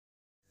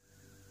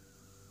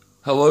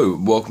Hello,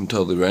 welcome to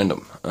Totally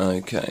Random.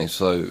 Okay,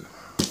 so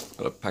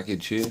got a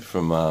package here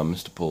from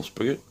Mr. Paul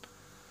Springett.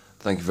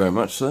 Thank you very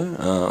much, sir.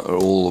 It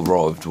all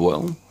arrived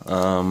well.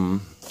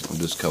 I've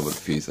just covered a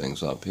few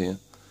things up here.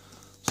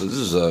 So this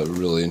is a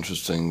really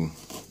interesting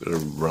bit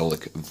of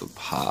relic of the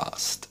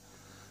past.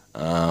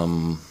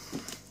 I've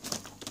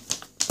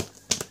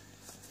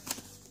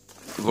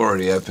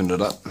already opened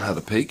it up and had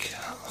a peek,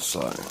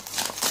 so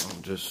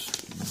I'll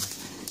just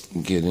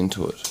get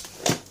into it.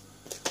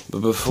 But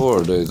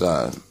before I do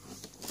that,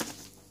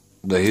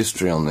 the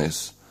history on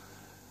this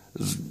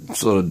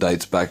sort of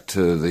dates back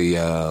to the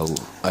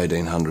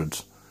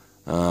 1800s.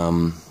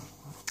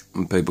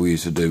 People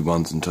used to do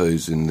ones and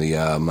twos in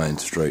the main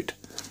street.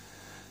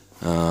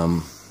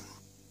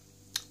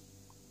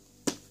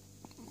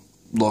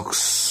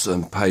 Locks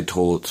and paid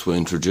toilets were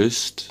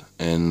introduced,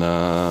 and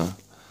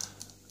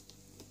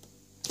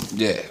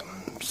yeah,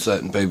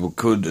 certain people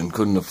could and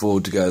couldn't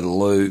afford to go to the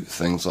loo,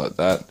 things like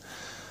that.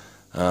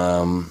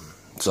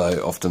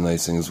 So often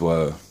these things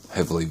were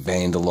heavily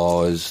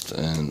vandalised,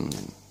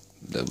 and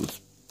there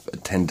was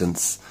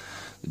attendance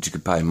that you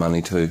could pay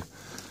money to.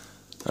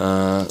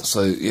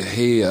 So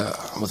here,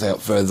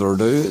 without further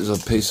ado, is a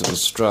piece of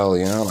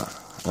Australiana.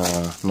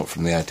 Not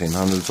from the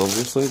 1800s,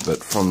 obviously,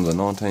 but from the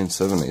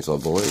 1970s, I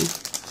believe.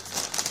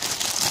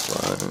 So,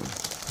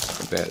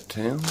 about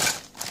town.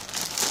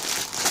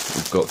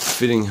 We've got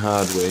fitting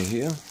hardware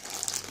here.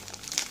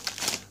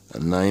 A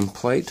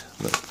nameplate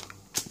that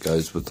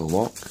goes with the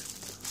lock.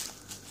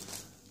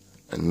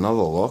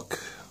 Another lock,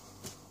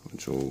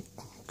 which will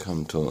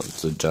come to,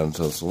 it's a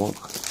janitor's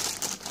lock.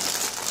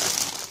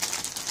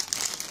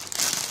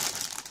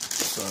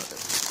 So,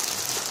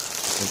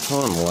 I'll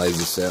try and lay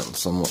this out in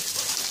somewhat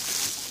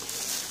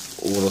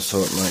order so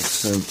it makes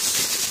sense.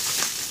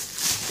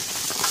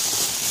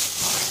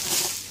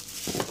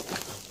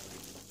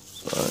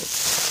 So,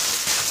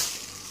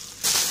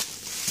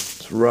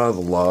 it's rather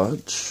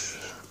large.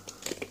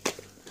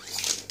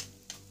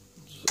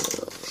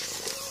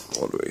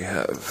 So, what do we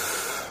have?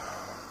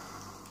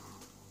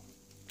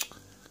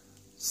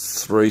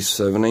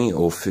 370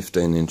 or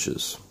 15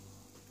 inches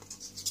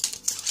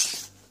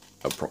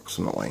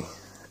approximately,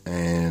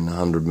 and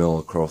 100mm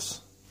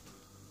across,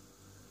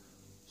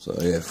 so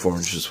yeah, 4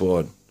 inches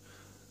wide.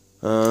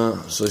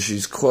 So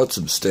she's quite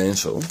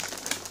substantial.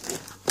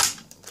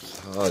 It's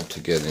hard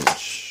to get in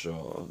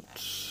shot.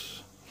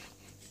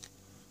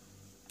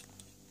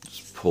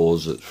 Just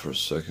pause it for a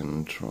second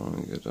and try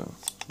and get a,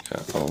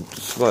 yeah, I'll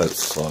just lay it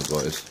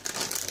sideways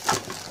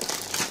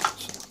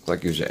so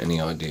that gives you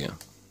any idea.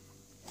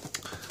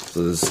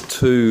 So there's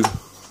two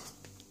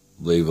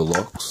lever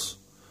locks,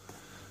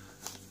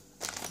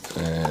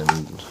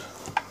 and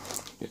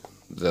yeah,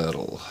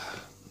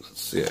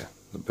 that's the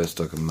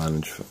best I can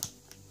manage for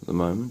the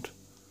moment.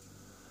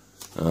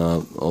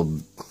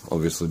 I'll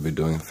obviously be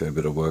doing a fair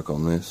bit of work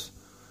on this.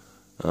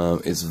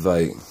 It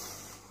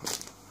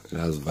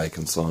has a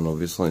vacant sign,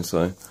 obviously,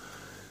 so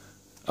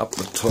up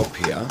the top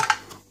here,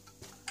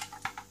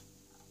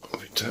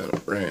 if we turn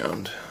it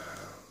round,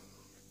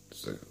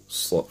 a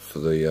slot for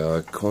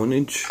the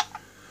coinage.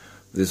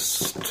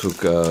 This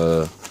took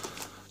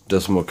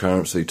decimal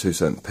currency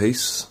 2-cent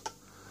piece,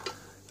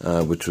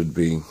 which would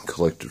be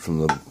collected from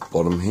the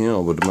bottom here, I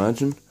would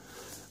imagine.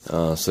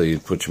 So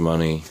you'd put your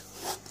money,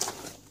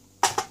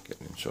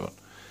 get in shot,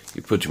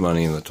 you'd put your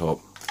money in the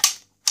top,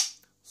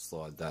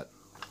 slide that,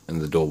 and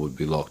the door would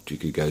be locked. You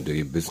could go do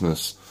your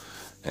business,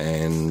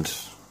 and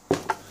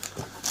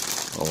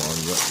I'll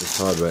unwrap this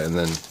hardware, and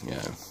then, you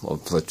know,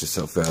 I'll let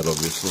yourself out,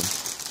 obviously.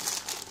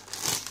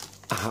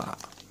 Aha,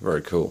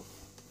 very cool.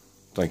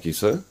 Thank you,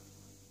 sir.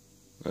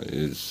 That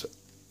is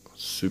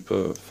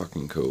super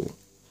fucking cool.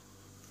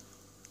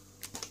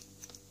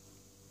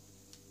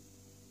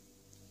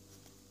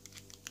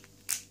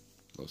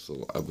 Nice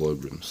little abloy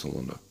rim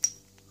cylinder.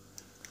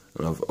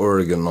 And I've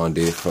already got an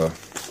idea for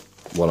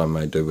what I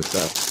may do with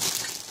that.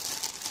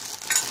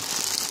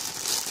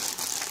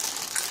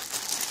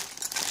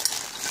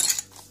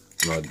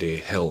 An idea,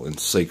 hell, in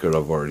secret,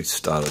 I've already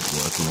started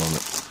working on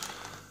it.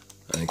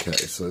 Okay,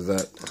 so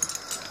that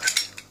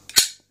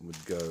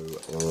would go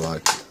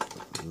like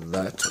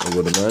that, I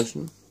would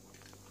imagine.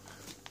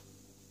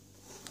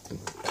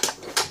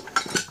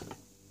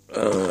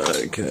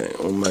 Okay,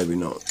 or maybe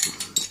not.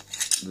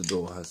 The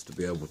door has to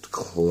be able to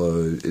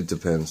close, it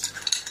depends.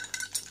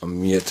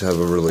 I'm yet to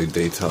have a really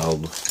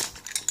detailed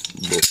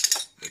look,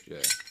 but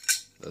yeah,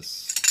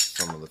 that's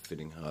some of the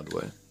fitting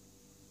hardware.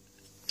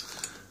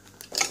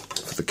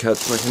 For the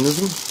catch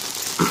mechanism,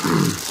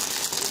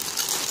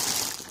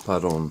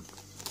 pardon.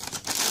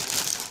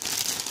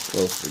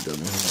 What else we got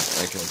in here?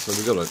 Okay, so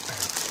we got it.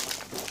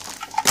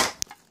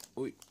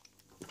 Oi.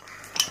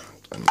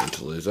 Don't need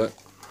to lose that.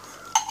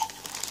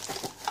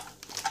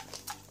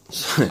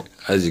 So,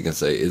 as you can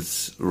see,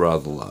 it's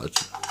rather large,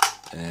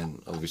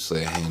 and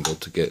obviously a handle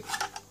to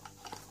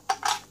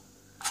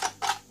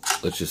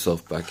let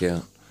yourself back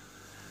out.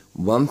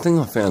 One thing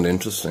I found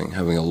interesting,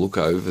 having a look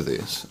over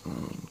this,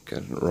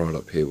 get it right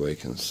up here where you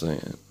can see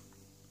it,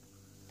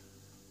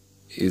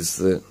 is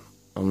that,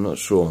 I'm not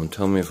sure, and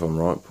tell me if I'm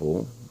right,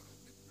 Paul,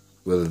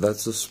 whether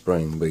that's a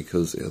spring,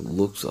 because it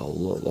looks a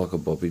lot like a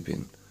bobby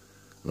pin.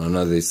 And I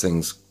know these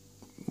things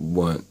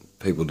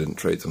people didn't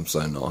treat them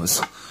so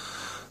nice.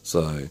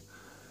 So,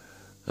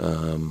 I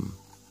don't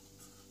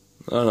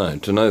know,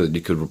 to know that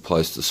you could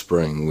replace the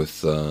spring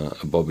with a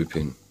bobby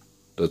pin,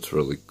 that's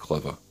really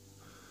clever.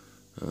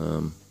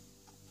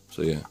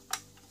 So yeah.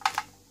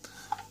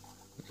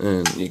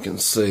 And you can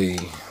see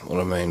what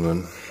I mean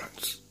when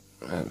it's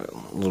had a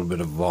little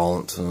bit of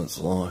violence in its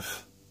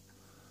life.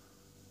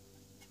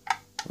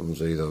 It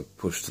was either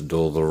pushed the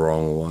door the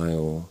wrong way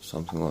or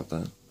something like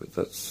that, but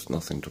that's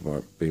nothing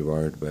to be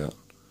worried about.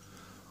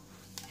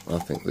 I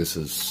think this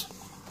is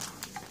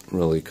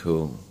really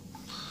cool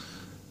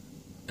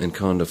and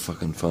kind of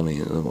fucking funny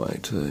in a way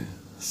too.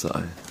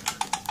 So,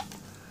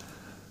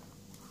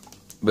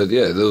 but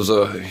yeah, there was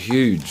a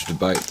huge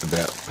debate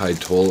about paid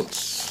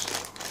toilets,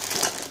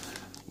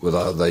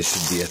 whether they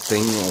should be a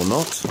thing or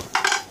not,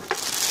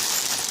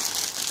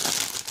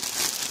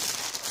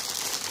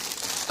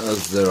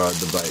 as there are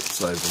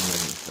debates over many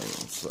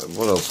things. So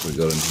what else we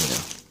got in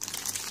here?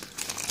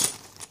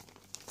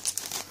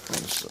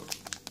 There's some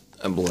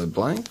envelope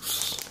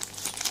blanks,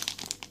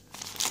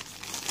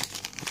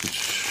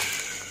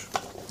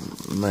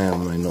 which may or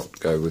may not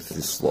go with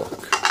this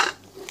lock.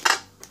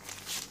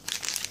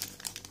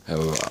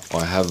 However,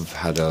 I have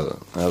had a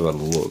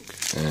look,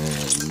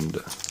 and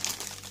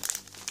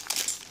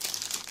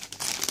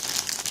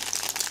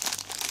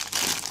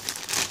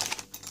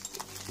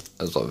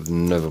as I've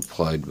never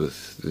played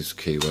with this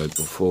keyword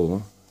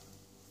before,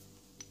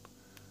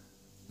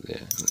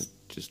 yeah, it's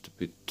just a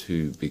bit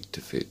too big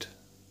to fit.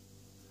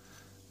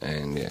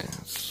 And yeah,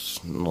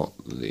 it's not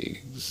the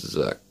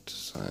exact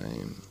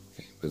same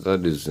key, but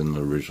that is in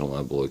the original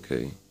J.Hubball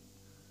key.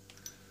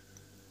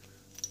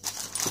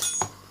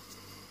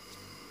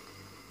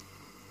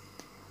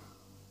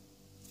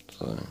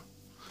 So,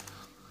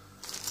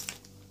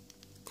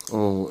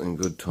 all in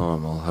good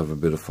time, I'll have a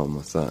bit of fun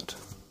with that.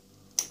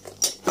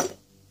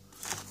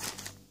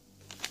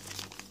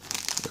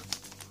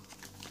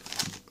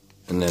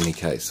 In any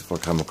case, if I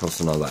come across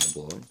another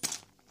J.Hubball,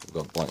 I've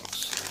got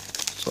blanks.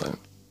 So,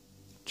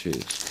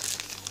 cheers.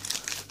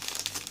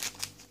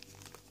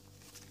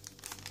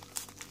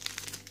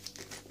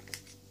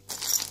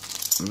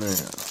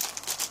 Now,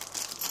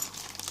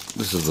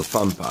 this is the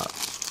fun part.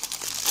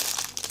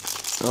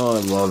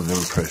 I love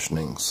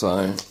impressioning,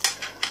 so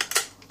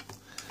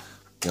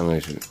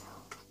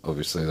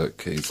obviously that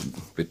key's a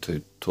bit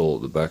too tall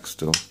at the back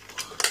still.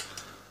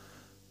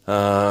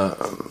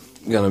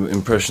 I'm going to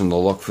impression the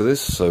lock for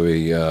this so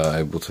we are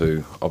able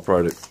to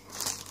operate it.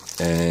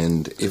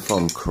 And if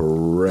I'm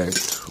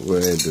correct,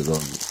 where did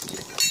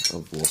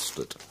I've lost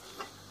it.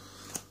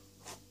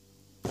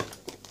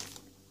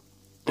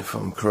 If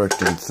I'm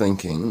correct in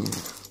thinking,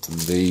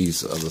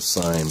 these are the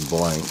same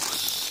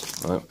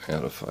blanks. Oh,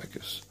 out of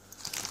focus.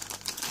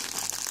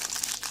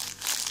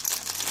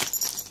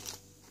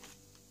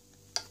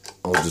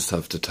 I'll just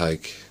have to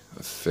take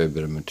a fair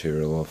bit of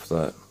material off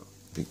that,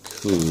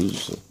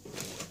 because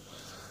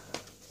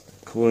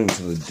according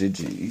to the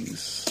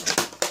digis,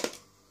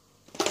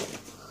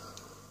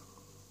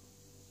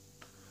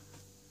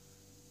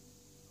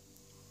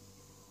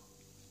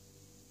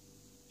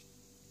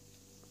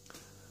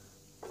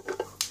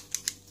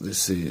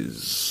 this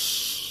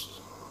is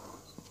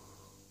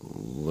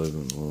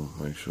 11, we'll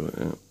make sure,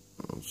 yeah,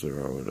 I'll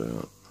zero it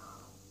out.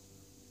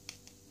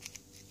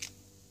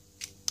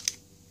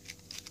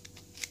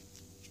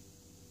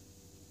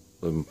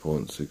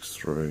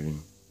 .63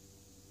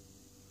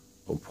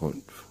 or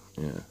point,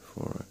 yeah,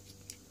 48.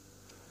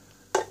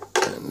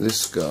 And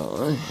this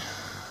guy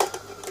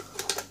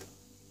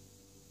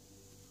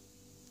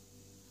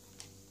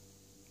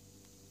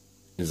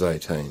is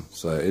 18,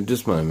 so it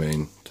just may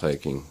mean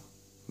taking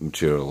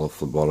material off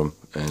the bottom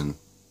and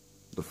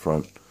the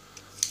front.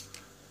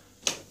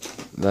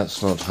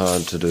 That's not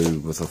hard to do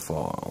with a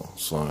file,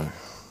 so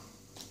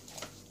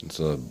it's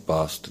a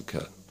bastard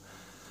cut.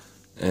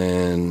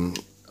 And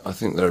I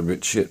think they're a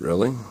bit shit,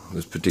 really,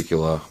 this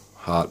particular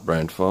Heart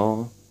brand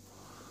file.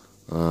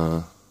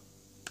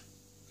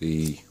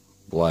 The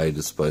blade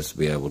is supposed to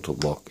be able to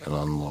lock and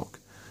unlock,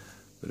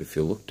 but if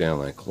you look down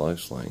there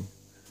closely,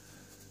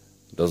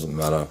 it doesn't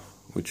matter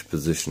which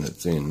position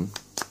it's in,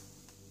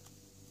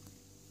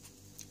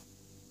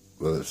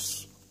 whether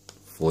it's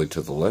fully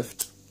to the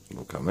left,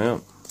 it'll come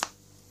out,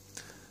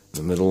 in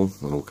the middle,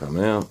 it'll come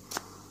out,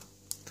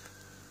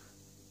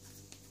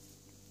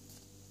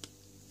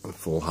 and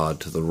full hard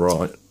to the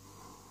right, it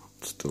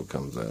still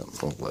comes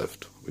out, or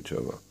left,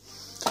 whichever.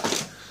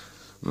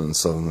 I'm in the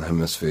southern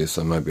hemisphere,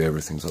 so maybe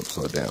everything's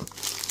upside down.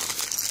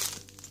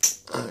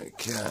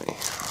 Okay,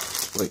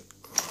 wait,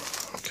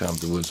 can't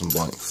be losing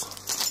blanks,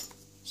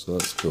 so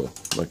that's cool,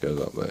 that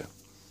goes up there.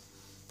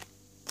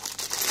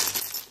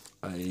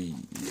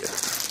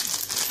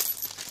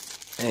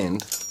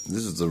 And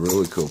this is the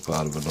really cool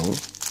part of it all.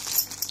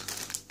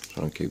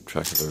 Trying to keep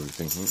track of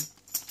everything here.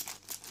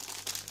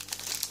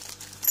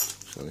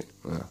 Actually,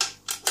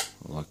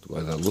 I like the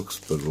way that looks,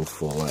 but it'll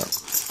fall out.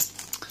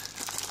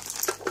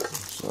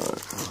 So,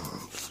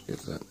 let's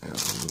get that out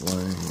of the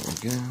way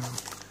again.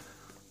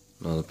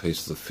 Another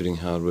piece of the fitting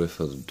hardware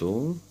for the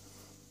door.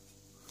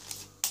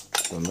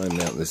 I may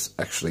mount this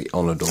actually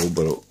on a door,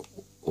 but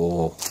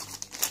or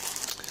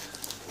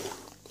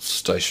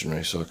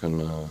stationary, so I can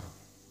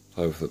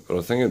play with it. But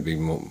I think it'd be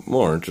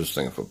more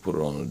interesting if I put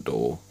it on a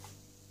door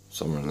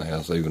somewhere in the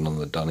house, even on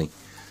the dunny.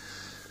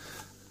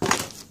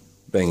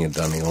 Being a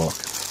dunny lock,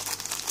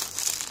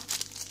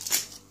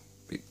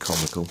 bit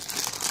comical.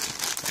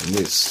 And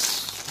this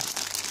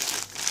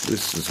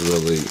is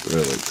really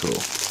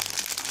cool.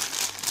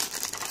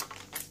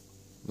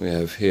 We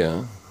have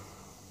here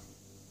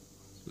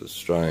the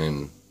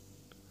Australian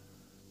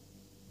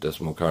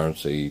decimal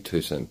currency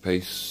 2-cent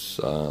piece,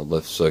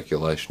 left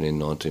circulation in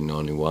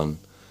 1991,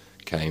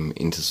 came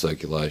into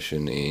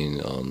circulation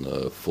on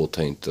the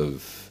 14th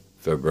of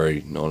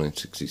February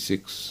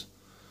 1966.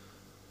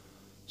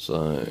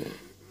 So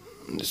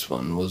this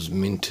one was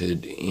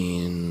minted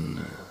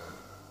in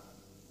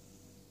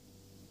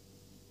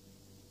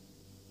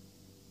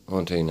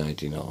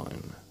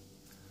 1989.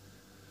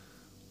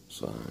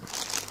 So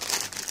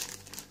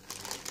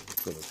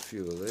got a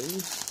few of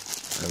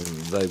these, and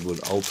they would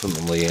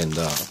ultimately end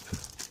up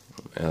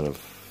out of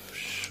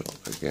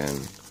shop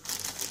again.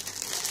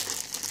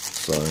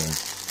 So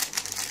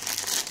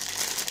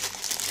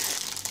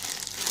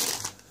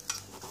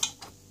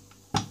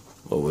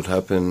what would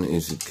happen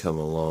is you'd come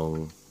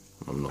along,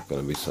 I'm not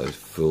going to be so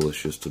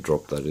foolish as to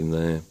drop that in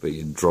there, but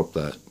you'd drop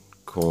that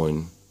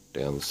coin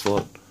down the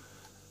slot,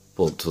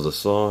 pull it to the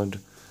side,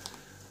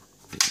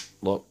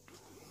 lock,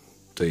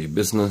 do your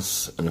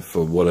business, and if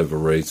for whatever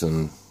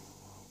reason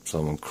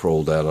someone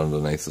crawled out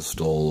underneath the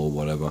stall or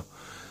whatever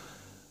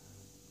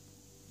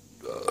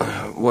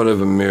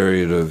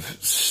myriad of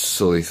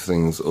silly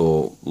things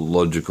or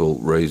logical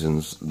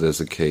reasons, there's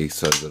a key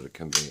so that it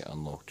can be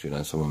unlocked. You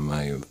know, someone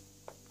may have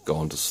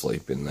gone to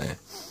sleep in there,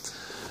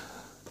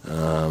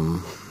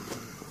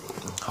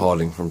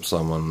 hiding from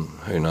someone,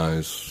 who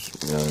knows,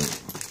 you know,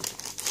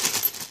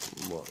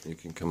 what, you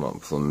can come up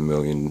with a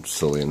million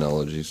silly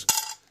analogies.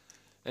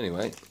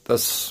 Anyway,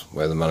 that's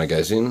where the money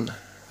goes in,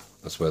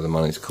 that's where the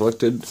money's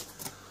collected.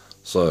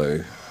 So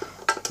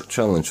the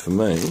challenge for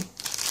me,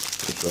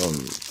 which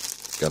I'm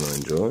going to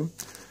enjoy,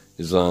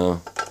 is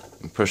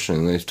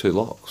impressioning these two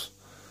locks.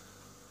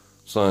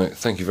 So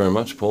thank you very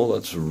much, Paul.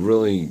 That's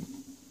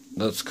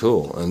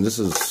cool. And this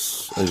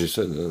is, as you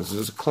said, this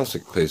is a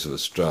classic piece of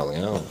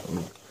Australiana.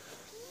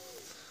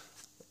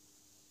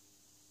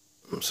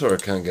 I'm sorry I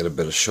can't get a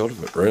better shot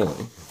of it,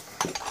 really.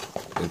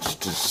 It's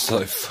just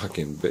so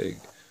fucking big.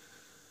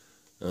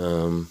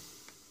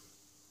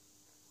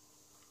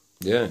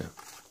 Yeah.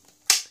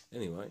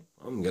 Anyway,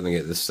 I'm going to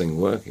get this thing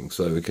working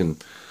so we can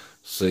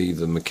see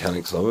the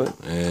mechanics of it.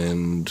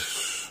 And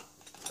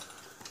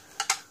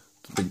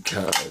the big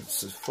car,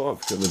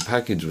 the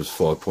package was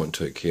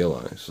 5.2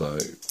 kilos, so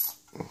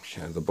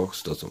you know, the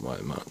box doesn't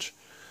weigh much.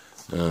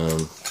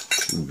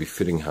 It would be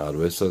fitting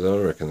hardware, so I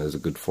reckon there's a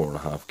good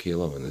 4.5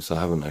 kilo in this. I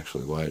haven't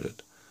actually weighed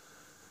it,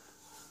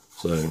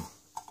 so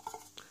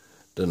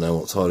don't know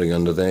what's hiding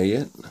under there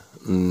yet.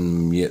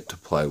 Yet to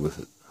play with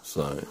it.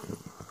 So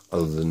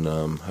other than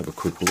have a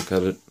quick look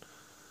at it,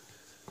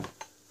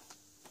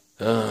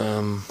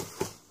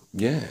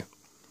 yeah,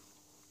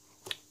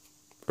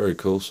 very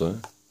cool.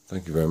 So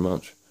thank you very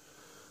much.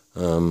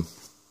 I'll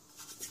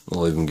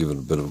even give it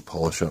a bit of a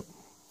polish up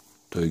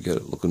to get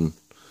it looking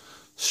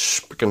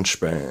spick and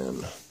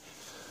span.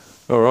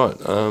 Alright,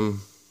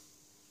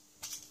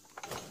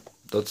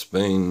 that's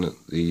been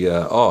the,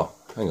 oh,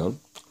 hang on,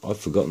 I've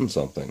forgotten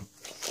something.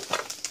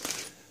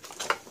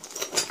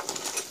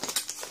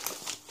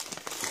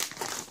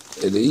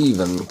 It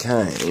even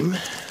came,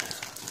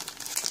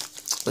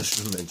 I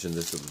should have mentioned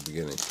this at the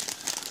beginning.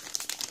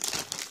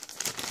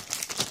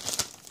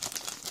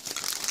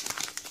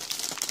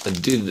 I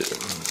did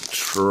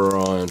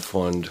try and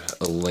find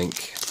a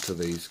link to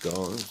these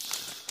guys.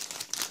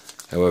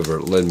 However,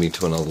 it led me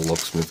to another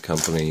locksmith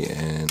company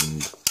and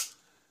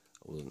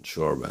I wasn't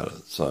sure about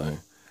it. So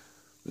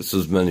this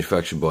was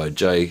manufactured by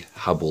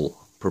J.Hubball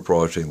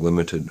Proprietary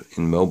Limited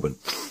in Melbourne.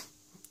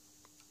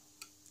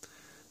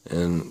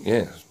 And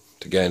yeah,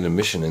 to gain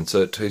admission,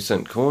 insert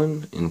 2-cent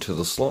coin into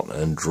the slot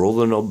and draw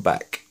the knob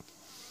back.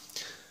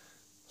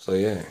 So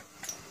yeah.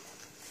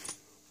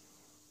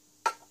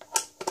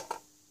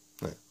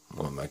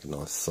 Might make a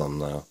nice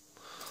thumbnail.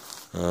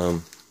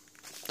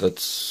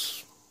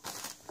 That's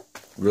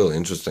really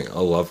interesting. I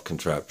love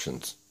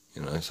contraptions,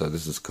 you know, so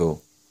this is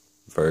cool.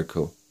 Very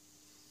cool.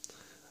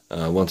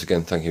 Once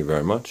again, thank you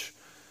very much.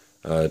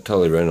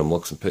 Totally random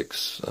locks and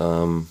picks.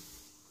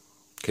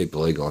 Keep it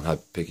legal and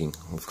happy picking,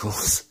 of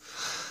course.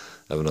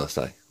 Have a nice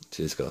day.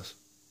 Cheers, guys.